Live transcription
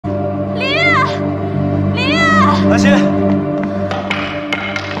安心。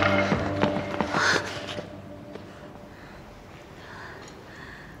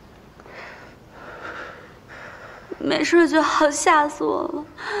没事就好，吓死我了。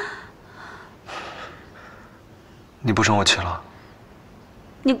你不生我气了？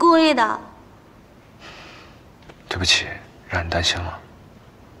你故意的。对不起，让你担心了。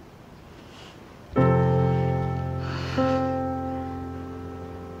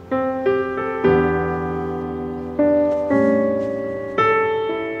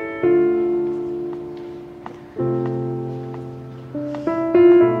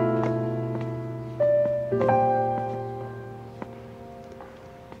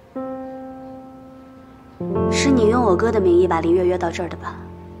 是你用我哥的名义把林月约到这儿的吧？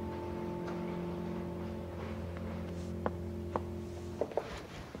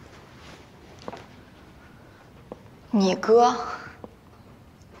你哥，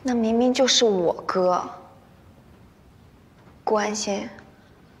那明明就是我哥。顾安心，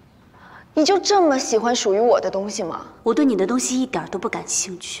你就这么喜欢属于我的东西吗？我对你的东西一点都不感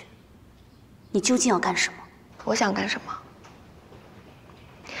兴趣。你究竟要干什么？我想干什么？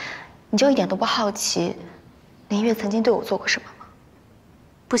你就一点都不好奇？ 林月曾经对我做过什么吗？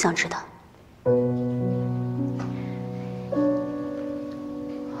不想知道。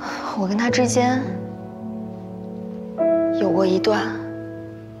我跟他之间有过一段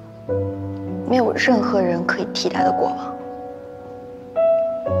没有任何人可以替代的过往，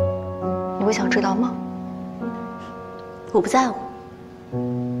你不想知道吗？我不在乎。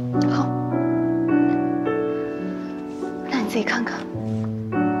好，那你自己看看。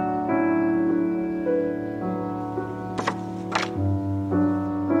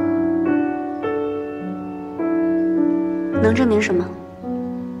 能证明什么？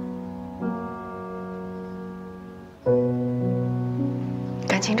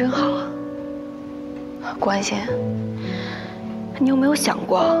感情真好啊，顾安心。你有没有想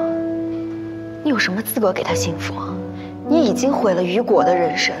过，你有什么资格给他幸福啊？你已经毁了雨果的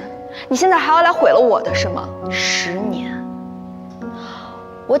人生，你现在还要来毁了我的是吗？10年，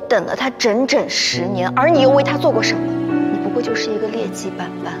我等了他整整10年，而你又为他做过什么？你不过就是一个劣迹斑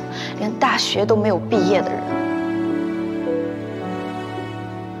斑，连大学都没有毕业的人。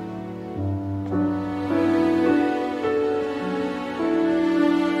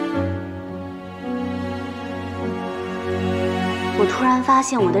 我突然发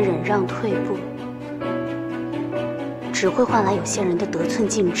现，我的忍让退步，只会换来有些人的得寸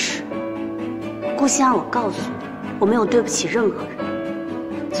进尺。顾欣儿，我告诉你，我没有对不起任何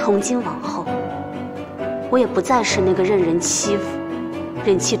人。从今往后，我也不再是那个任人欺负、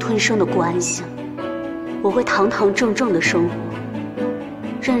忍气吞声的顾安心。我会堂堂正正的生活，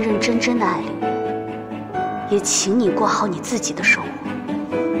认认真真的爱林月。也请你过好你自己的生活。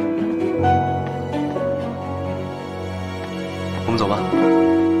 我们走吧。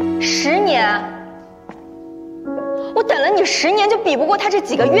10年，我等了你10年，就比不过他这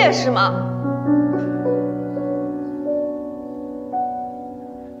几个月是吗？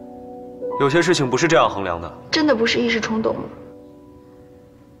有些事情不是这样衡量的。真的不是一时冲动吗？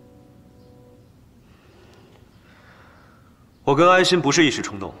我跟安心不是一时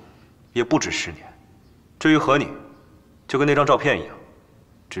冲动，也不止10年。至于和你，就跟那张照片一样，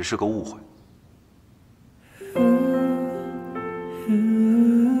只是个误会。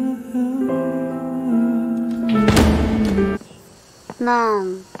 那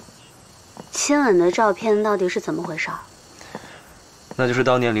亲吻的照片到底是怎么回事？那就是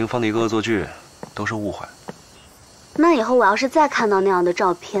当年林芳的一个恶作剧，都是误会。那以后我要是再看到那样的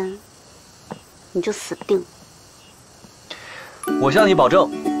照片，你就死定了。我向你保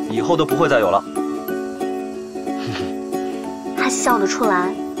证，以后都不会再有了。还笑得出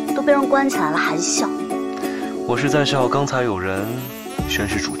来？都被人关起来了还笑？我是在笑刚才有人宣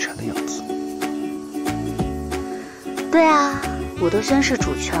誓主权的样子。对啊。 我都宣誓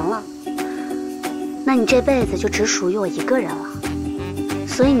主权了，那你这辈子就只属于我一个人了。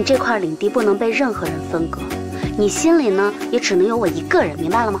所以你这块领地不能被任何人分割，你心里呢也只能有我一个人，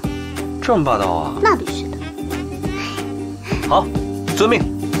明白了吗？这么霸道啊？那必须的。好，遵命。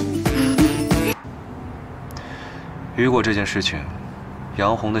雨果这件事情，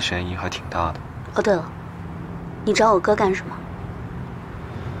杨红的嫌疑还挺大的。哦，对了，你找我哥干什么？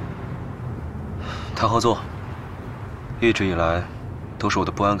谈合作。 一直以来，都是我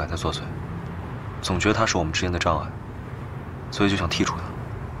的不安感在作祟，总觉得他是我们之间的障碍，所以就想剔除他。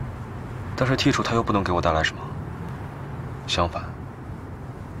但是剔除他又不能给我带来什么，相反，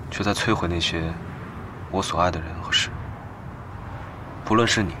却在摧毁那些我所爱的人和事。不论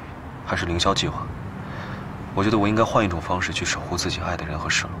是你，还是凌霄计划，我觉得我应该换一种方式去守护自己爱的人和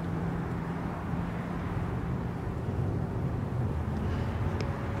事了。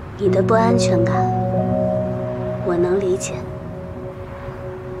你的不安全感，我能理解。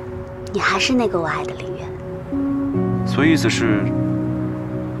你还是那个我爱的凌越。所以意思是，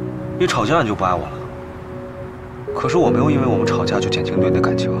一吵架你就不爱我了？可是我没有因为我们吵架就减轻对你的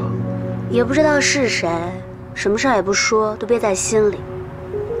感情啊。也不知道是谁，什么事儿也不说，都憋在心里。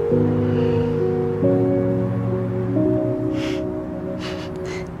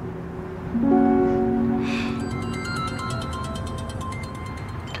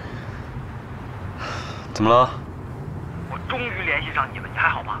怎么了？我终于联系上你了，你还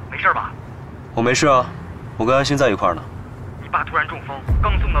好吗？没事吧？我没事啊，我跟安心在一块儿呢。你爸突然中风，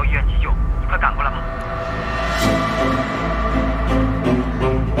刚送到医院急救，你快赶过来吧。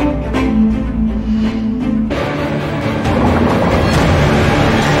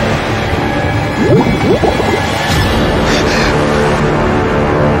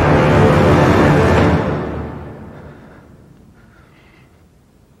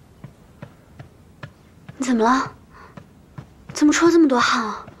你怎么了？怎么出了这么多汗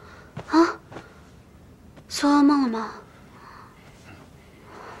啊？啊？做噩梦了吗？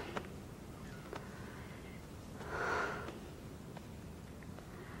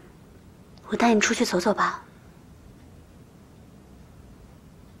我带你出去走走吧。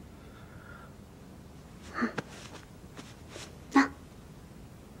那。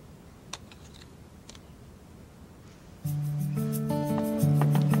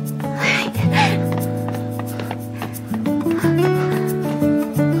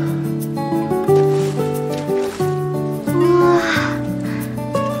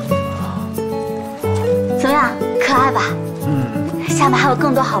怎么样，可爱吧？嗯。下面还有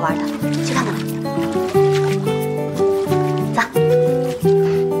更多好玩的，去看看吧。走。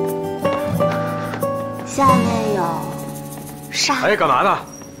下面有沙。哎，干嘛呢？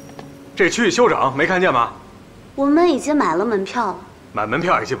这区域休整，没看见吗？我们已经买了门票了。买门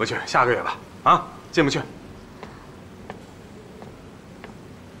票也进不去，下个月吧。啊，进不去。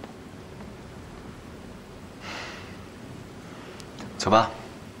走吧。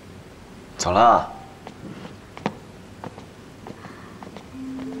走了。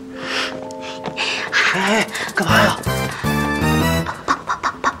哎，干嘛呀？抱！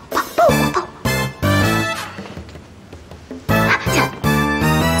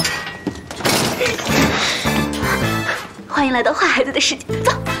欢迎来到坏孩子的世界，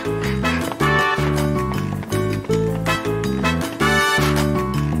走。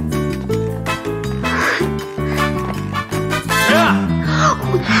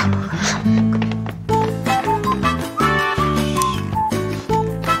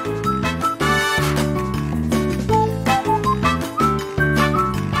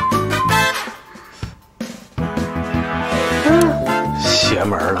邪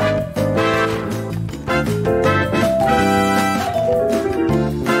门了。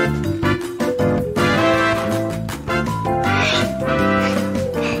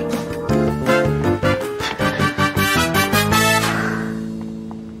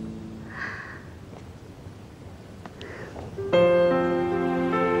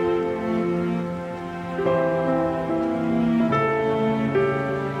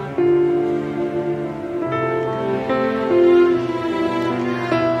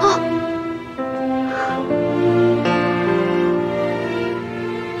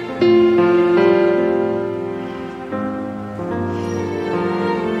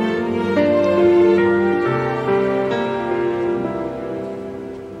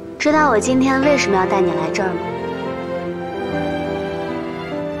知道我今天为什么要带你来这儿吗？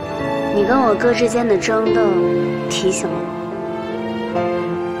你跟我哥之间的争斗提醒了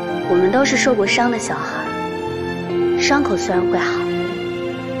我，我们都是受过伤的小孩，伤口虽然会好，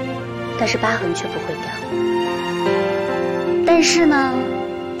但是疤痕却不会掉。但是呢，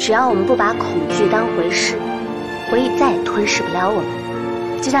只要我们不把恐惧当回事，回忆再也吞噬不了我们。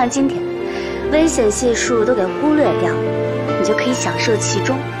就像今天，危险系数都给忽略掉，你就可以享受其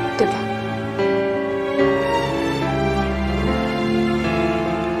中。对不对？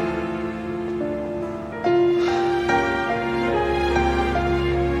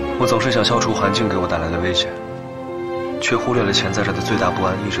我总是想消除环境给我带来的危险，却忽略了潜在着的最大不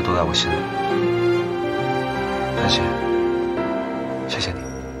安一直都在我心里。安心，谢谢你，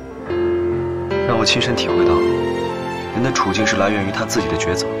让我亲身体会到，人的处境是来源于他自己的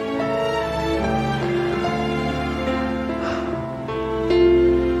抉择。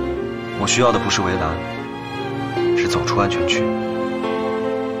我需要的不是为难，是走出安全区。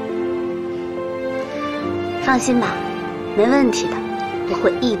放心吧，没问题的，我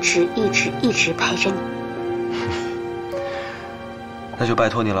会一直陪着你。那就拜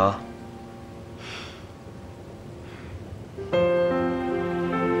托你了。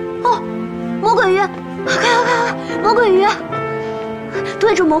魔鬼鱼，快！魔鬼鱼，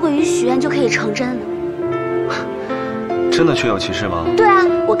对着魔鬼鱼许愿就可以成真了。真的确有其事吗？对啊，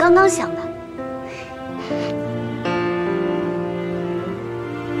我刚刚想的。